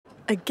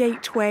A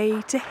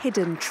gateway to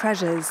hidden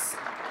treasures.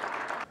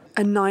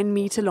 A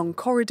 9-metre-long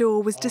corridor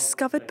was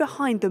discovered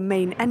behind the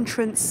main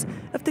entrance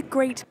of the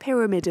Great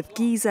Pyramid of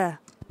Giza.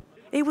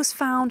 It was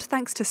found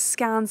thanks to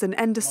scans and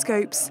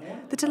endoscopes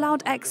that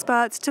allowed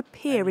experts to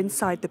peer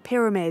inside the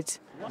pyramid.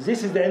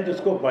 This is the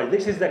endoscope, right?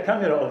 This is the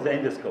camera of the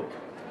endoscope.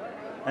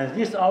 And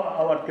these are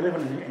our clever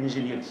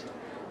engineers.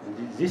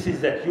 This is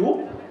the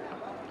tube.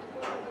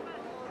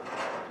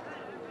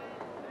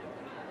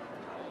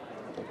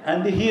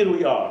 And here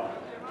we are.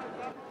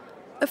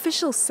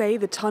 Officials say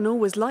the tunnel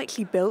was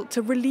likely built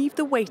to relieve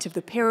the weight of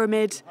the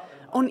pyramid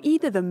on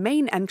either the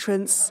main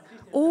entrance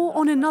or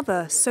on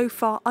another so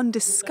far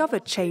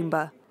undiscovered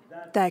chamber.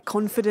 They're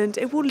confident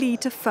it will lead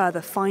to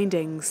further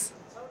findings.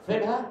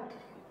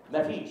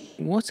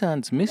 What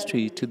adds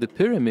mystery to the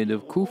pyramid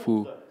of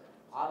Khufu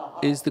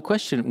is the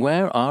question,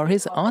 where are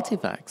his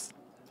artifacts?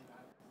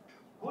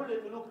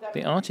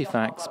 The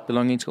artifacts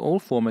belonging to all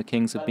former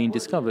kings have been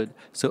discovered,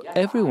 so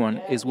everyone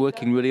is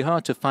working really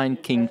hard to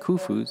find King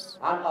Khufu's.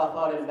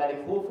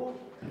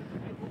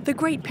 The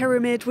Great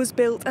Pyramid was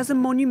built as a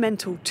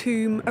monumental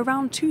tomb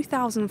around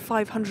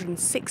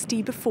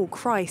 2560 before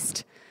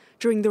Christ,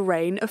 during the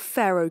reign of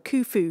Pharaoh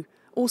Khufu,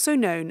 also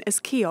known as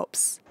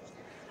Cheops.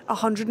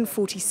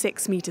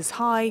 146 metres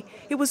high,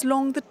 it was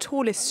long the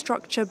tallest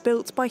structure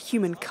built by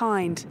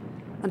humankind,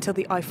 until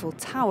the Eiffel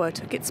Tower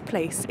took its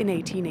place in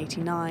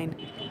 1889.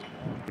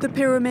 The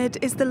pyramid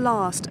is the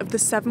last of the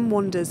 7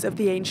 wonders of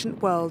the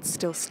ancient world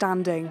still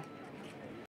standing.